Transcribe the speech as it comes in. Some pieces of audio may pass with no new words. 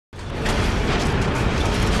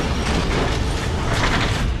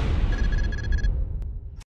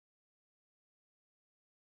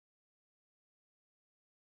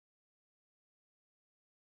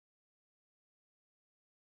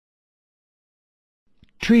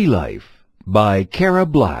Tree Life by Kara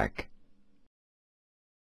Black.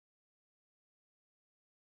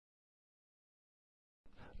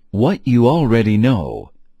 What you already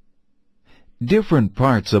know. Different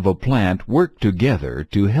parts of a plant work together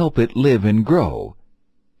to help it live and grow.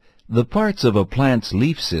 The parts of a plant's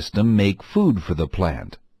leaf system make food for the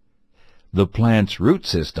plant. The plant's root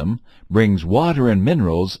system brings water and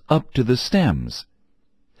minerals up to the stems.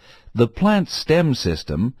 The plant's stem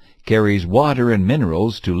system carries water and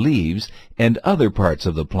minerals to leaves and other parts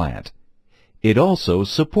of the plant. It also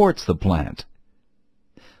supports the plant.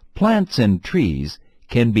 Plants and trees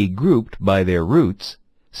can be grouped by their roots,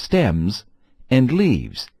 stems, and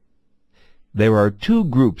leaves. There are two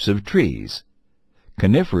groups of trees.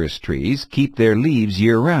 Coniferous trees keep their leaves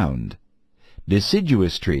year-round.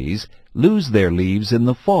 Deciduous trees lose their leaves in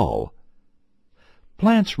the fall.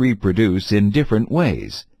 Plants reproduce in different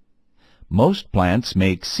ways. Most plants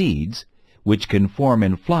make seeds, which can form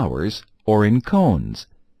in flowers or in cones.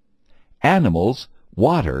 Animals,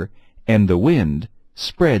 water, and the wind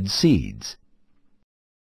spread seeds.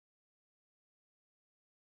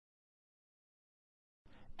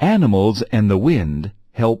 Animals and the wind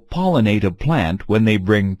help pollinate a plant when they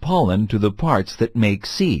bring pollen to the parts that make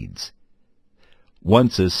seeds.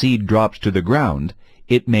 Once a seed drops to the ground,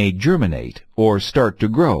 it may germinate or start to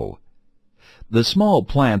grow. The small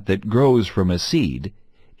plant that grows from a seed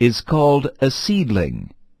is called a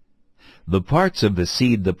seedling. The parts of the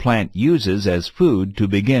seed the plant uses as food to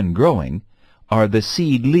begin growing are the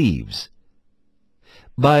seed leaves.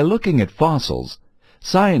 By looking at fossils,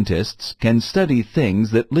 scientists can study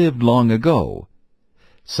things that lived long ago.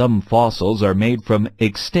 Some fossils are made from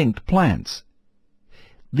extinct plants.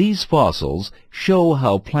 These fossils show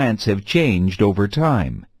how plants have changed over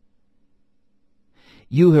time.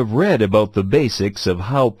 You have read about the basics of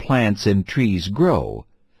how plants and trees grow,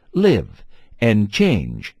 live, and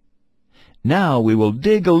change. Now we will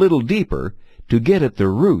dig a little deeper to get at the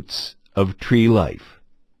roots of tree life.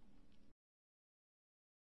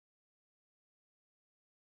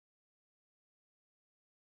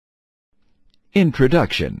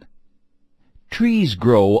 Introduction. Trees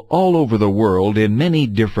grow all over the world in many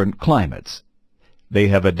different climates. They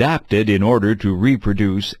have adapted in order to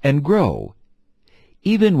reproduce and grow.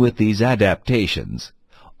 Even with these adaptations,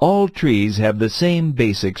 all trees have the same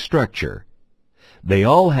basic structure. They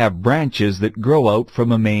all have branches that grow out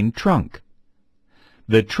from a main trunk.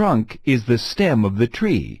 The trunk is the stem of the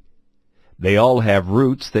tree. They all have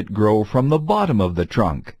roots that grow from the bottom of the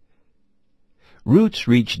trunk. Roots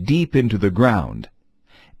reach deep into the ground,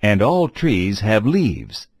 and all trees have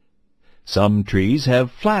leaves. Some trees have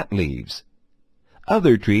flat leaves.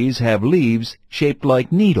 Other trees have leaves shaped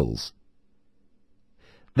like needles.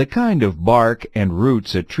 The kind of bark and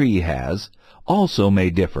roots a tree has also may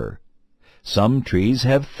differ. Some trees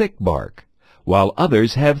have thick bark, while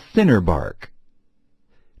others have thinner bark.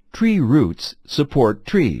 Tree roots support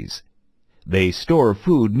trees. They store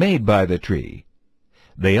food made by the tree.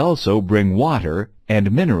 They also bring water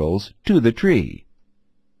and minerals to the tree.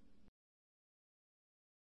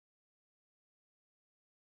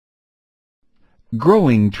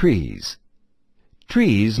 Growing trees.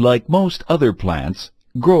 Trees, like most other plants,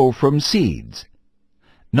 grow from seeds.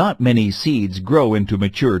 Not many seeds grow into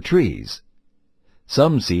mature trees.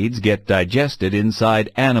 Some seeds get digested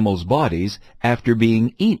inside animals' bodies after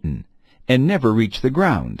being eaten and never reach the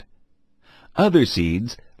ground. Other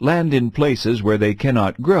seeds land in places where they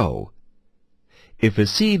cannot grow. If a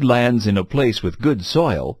seed lands in a place with good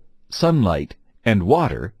soil, sunlight, and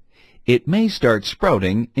water, it may start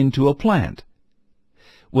sprouting into a plant.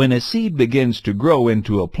 When a seed begins to grow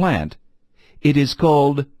into a plant, it is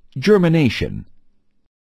called germination.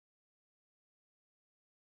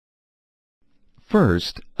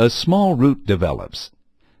 First, a small root develops.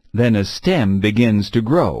 Then a stem begins to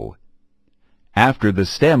grow. After the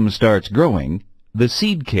stem starts growing, the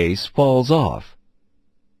seed case falls off.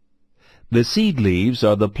 The seed leaves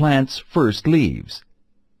are the plant's first leaves.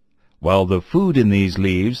 While the food in these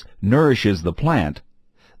leaves nourishes the plant,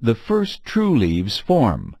 the first true leaves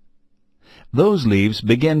form. Those leaves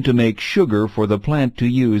begin to make sugar for the plant to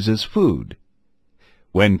use as food.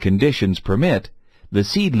 When conditions permit, the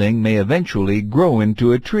seedling may eventually grow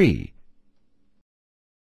into a tree.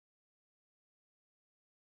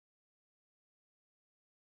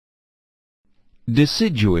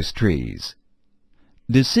 Deciduous trees.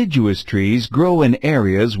 Deciduous trees grow in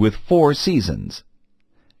areas with 4 seasons.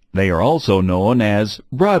 They are also known as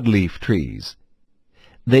broadleaf trees.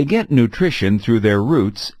 They get nutrition through their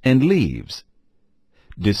roots and leaves.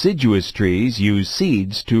 Deciduous trees use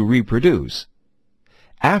seeds to reproduce.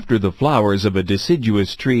 After the flowers of a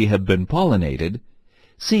deciduous tree have been pollinated,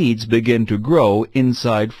 seeds begin to grow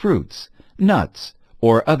inside fruits, nuts,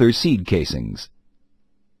 or other seed casings.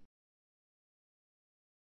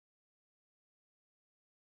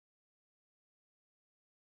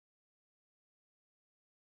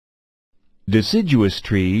 Deciduous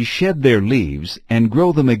trees shed their leaves and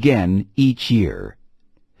grow them again each year.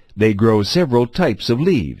 They grow several types of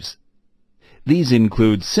leaves. These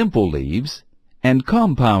include simple leaves and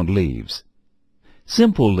compound leaves.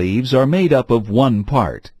 Simple leaves are made up of one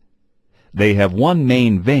part. They have one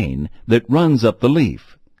main vein that runs up the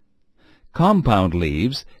leaf. Compound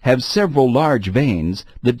leaves have several large veins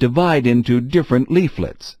that divide into different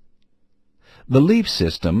leaflets. The leaf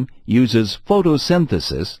system uses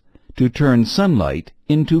photosynthesis to turn sunlight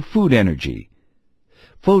into food energy.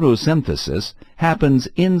 Photosynthesis happens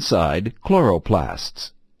inside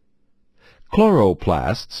chloroplasts.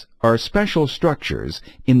 Chloroplasts are special structures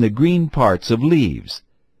in the green parts of leaves.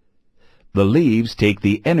 The leaves take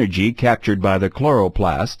the energy captured by the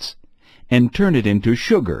chloroplasts and turn it into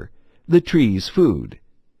sugar, the tree's food.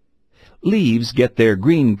 Leaves get their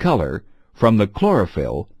green color from the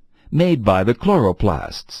chlorophyll made by the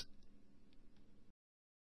chloroplasts.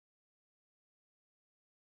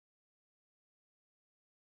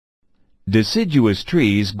 Deciduous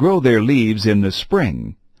trees grow their leaves in the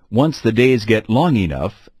spring, once the days get long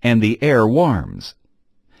enough and the air warms.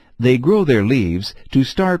 They grow their leaves to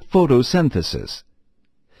start photosynthesis.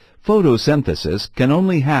 Photosynthesis can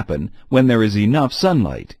only happen when there is enough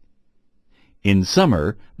sunlight. In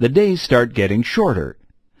summer, the days start getting shorter,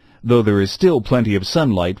 though there is still plenty of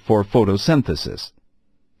sunlight for photosynthesis.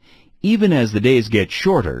 Even as the days get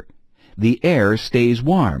shorter, the air stays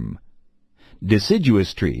warm.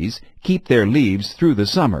 Deciduous trees keep their leaves through the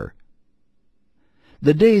summer.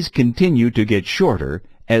 The days continue to get shorter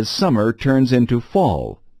as summer turns into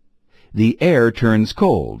fall. The air turns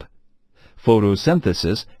cold.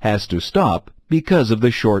 Photosynthesis has to stop because of the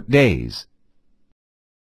short days.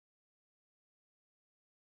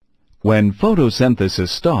 When photosynthesis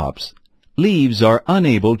stops, leaves are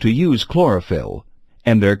unable to use chlorophyll,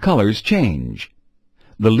 and their colors change.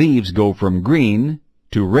 The leaves go from green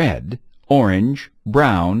to red, orange,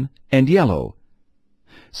 brown, and yellow.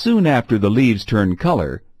 Soon after the leaves turn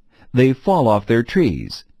color, they fall off their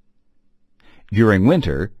trees. During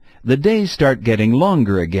winter, the days start getting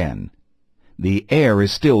longer again. The air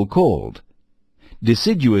is still cold.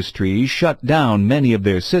 Deciduous trees shut down many of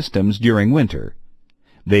their systems during winter.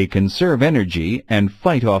 They conserve energy and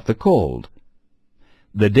fight off the cold.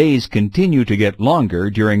 The days continue to get longer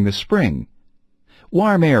during the spring.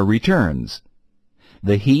 Warm air returns.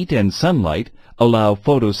 The heat and sunlight allow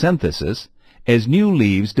photosynthesis as new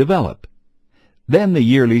leaves develop. Then the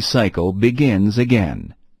yearly cycle begins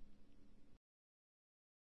again.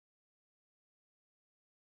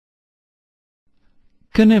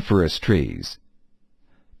 Coniferous trees.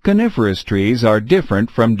 Coniferous trees are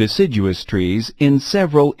different from deciduous trees in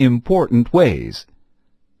several important ways.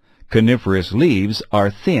 Coniferous leaves are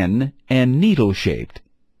thin and needle-shaped.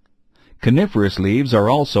 Coniferous leaves are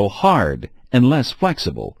also hard and less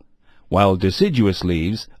flexible, while deciduous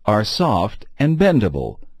leaves are soft and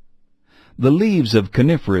bendable. The leaves of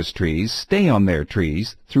coniferous trees stay on their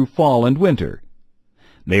trees through fall and winter.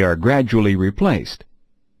 They are gradually replaced.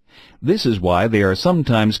 This is why they are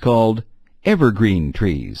sometimes called evergreen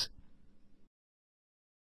trees.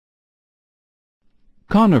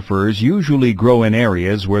 Conifers usually grow in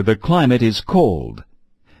areas where the climate is cold.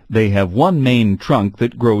 They have one main trunk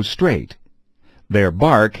that grows straight. Their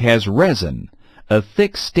bark has resin, a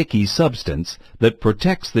thick sticky substance that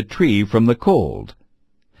protects the tree from the cold.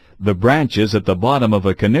 The branches at the bottom of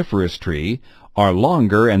a coniferous tree are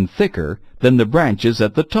longer and thicker than the branches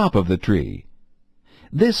at the top of the tree.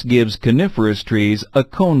 This gives coniferous trees a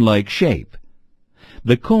cone-like shape.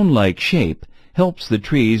 The cone-like shape helps the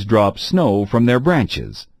trees drop snow from their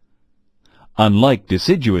branches. Unlike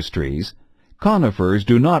deciduous trees, conifers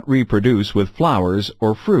do not reproduce with flowers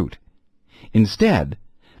or fruit. Instead,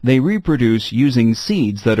 they reproduce using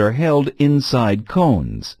seeds that are held inside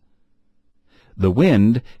cones. The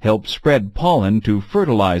wind helps spread pollen to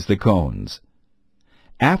fertilize the cones.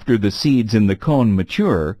 After the seeds in the cone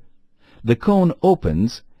mature, the cone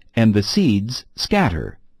opens and the seeds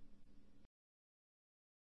scatter.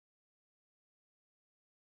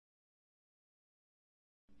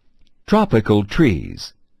 Tropical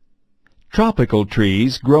trees. Tropical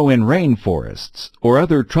trees grow in rainforests or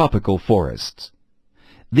other tropical forests.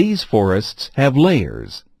 These forests have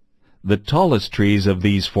layers. The tallest trees of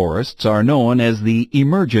these forests are known as the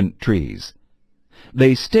emergent trees.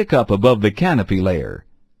 They stick up above the canopy layer.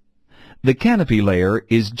 The canopy layer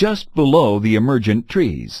is just below the emergent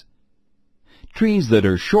trees. Trees that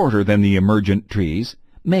are shorter than the emergent trees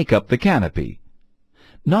make up the canopy.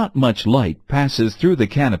 Not much light passes through the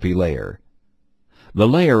canopy layer. The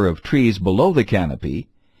layer of trees below the canopy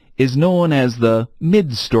is known as the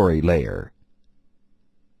mid-story layer.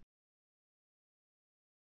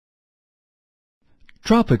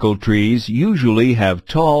 Tropical trees usually have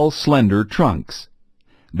tall, slender trunks.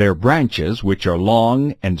 Their branches, which are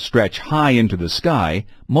long and stretch high into the sky,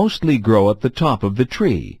 mostly grow at the top of the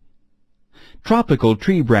tree. Tropical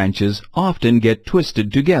tree branches often get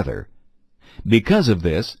twisted together. Because of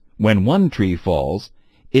this, when one tree falls,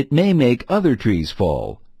 it may make other trees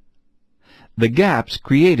fall. The gaps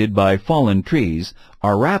created by fallen trees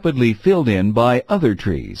are rapidly filled in by other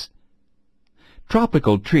trees.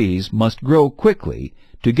 Tropical trees must grow quickly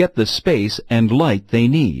to get the space and light they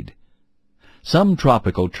need. Some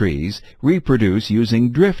tropical trees reproduce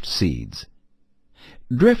using drift seeds.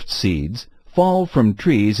 Drift seeds fall from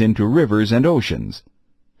trees into rivers and oceans.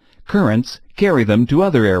 Currents carry them to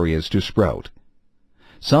other areas to sprout.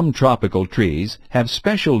 Some tropical trees have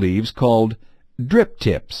special leaves called drip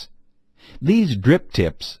tips. These drip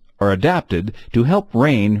tips are adapted to help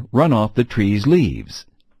rain run off the tree's leaves.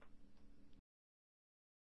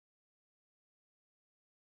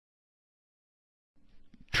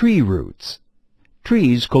 Tree roots.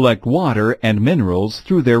 Trees collect water and minerals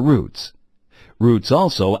through their roots. Roots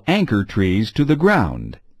also anchor trees to the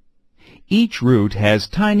ground. Each root has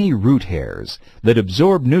tiny root hairs that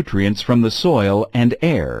absorb nutrients from the soil and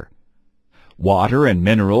air. Water and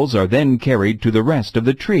minerals are then carried to the rest of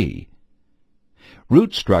the tree.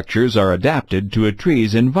 Root structures are adapted to a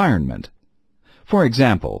tree's environment. For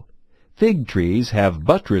example, fig trees have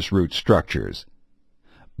buttress root structures.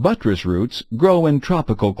 Buttress roots grow in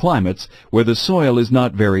tropical climates where the soil is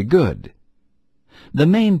not very good. The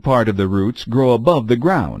main part of the roots grow above the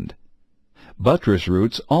ground. Buttress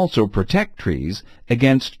roots also protect trees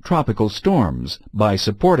against tropical storms by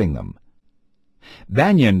supporting them.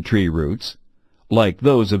 Banyan tree roots, like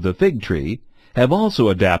those of the fig tree, have also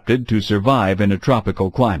adapted to survive in a tropical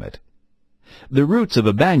climate. The roots of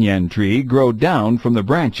a banyan tree grow down from the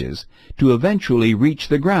branches to eventually reach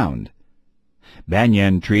the ground.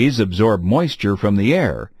 Banyan trees absorb moisture from the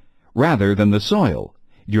air rather than the soil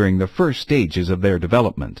during the first stages of their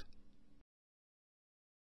development.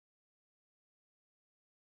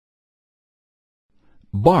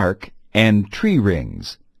 Bark and tree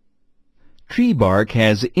rings. Tree bark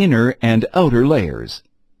has inner and outer layers.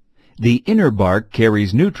 The inner bark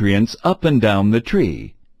carries nutrients up and down the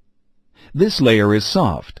tree. This layer is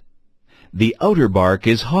soft. The outer bark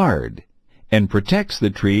is hard and protects the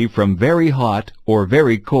tree from very hot or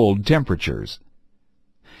very cold temperatures.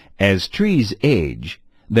 As trees age,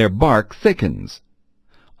 their bark thickens.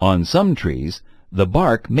 On some trees, the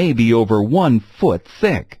bark may be over 1 foot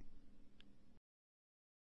thick.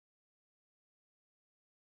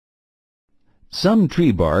 Some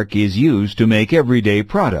tree bark is used to make everyday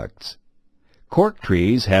products. Cork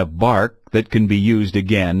trees have bark that can be used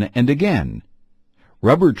again and again.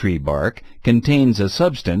 Rubber tree bark contains a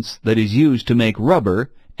substance that is used to make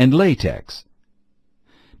rubber and latex.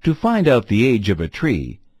 To find out the age of a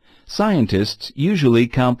tree, scientists usually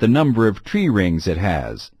count the number of tree rings it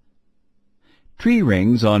has. Tree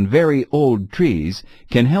rings on very old trees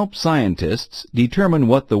can help scientists determine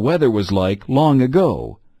what the weather was like long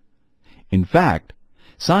ago. In fact,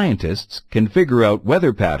 scientists can figure out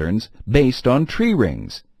weather patterns based on tree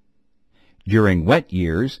rings. During wet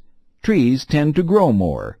years, trees tend to grow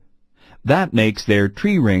more. That makes their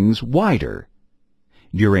tree rings wider.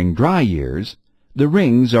 During dry years, the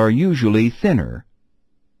rings are usually thinner.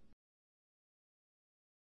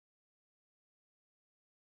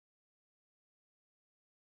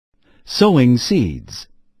 Sowing seeds.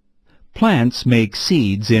 Plants make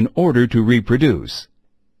seeds in order to reproduce.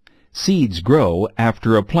 Seeds grow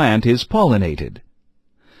after a plant is pollinated.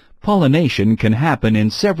 Pollination can happen in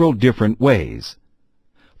several different ways.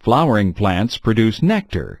 Flowering plants produce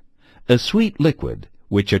nectar, a sweet liquid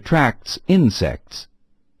which attracts insects.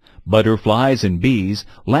 Butterflies and bees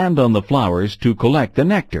land on the flowers to collect the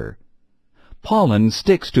nectar. Pollen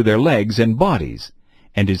sticks to their legs and bodies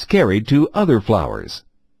and is carried to other flowers.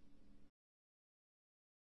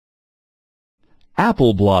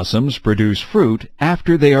 Apple blossoms produce fruit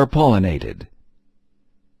after they are pollinated.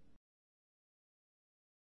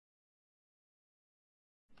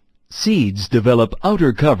 Seeds develop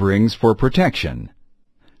outer coverings for protection.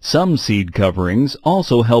 Some seed coverings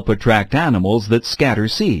also help attract animals that scatter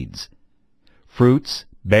seeds. Fruits,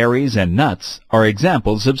 berries, and nuts are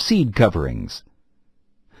examples of seed coverings.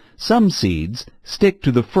 Some seeds stick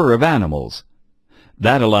to the fur of animals.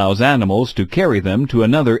 That allows animals to carry them to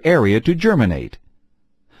another area to germinate.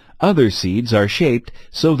 Other seeds are shaped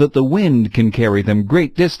so that the wind can carry them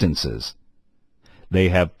great distances. They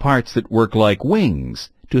have parts that work like wings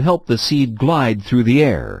to help the seed glide through the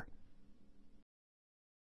air.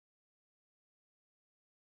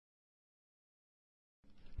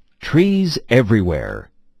 Trees everywhere.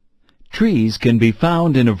 Trees can be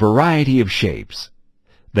found in a variety of shapes.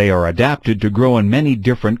 They are adapted to grow in many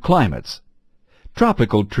different climates.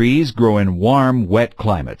 Tropical trees grow in warm, wet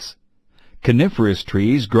climates. Coniferous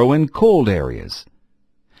trees grow in cold areas.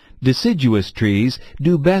 Deciduous trees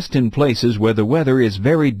do best in places where the weather is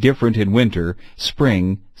very different in winter,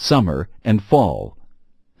 spring, summer, and fall.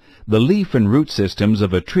 The leaf and root systems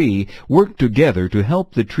of a tree work together to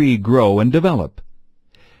help the tree grow and develop.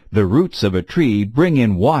 The roots of a tree bring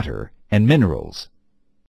in water and minerals.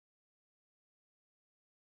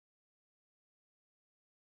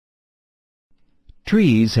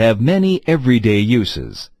 Trees have many everyday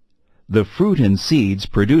uses. The fruit and seeds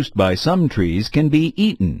produced by some trees can be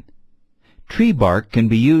eaten. Tree bark can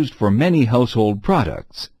be used for many household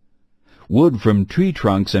products. Wood from tree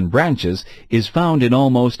trunks and branches is found in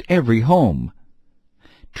almost every home.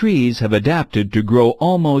 Trees have adapted to grow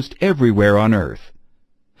almost everywhere on Earth.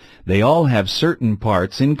 They all have certain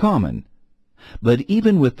parts in common. But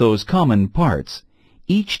even with those common parts,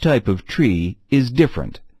 each type of tree is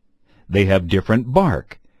different. They have different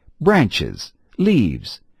bark, branches,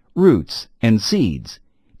 leaves, roots, and seeds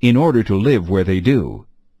in order to live where they do.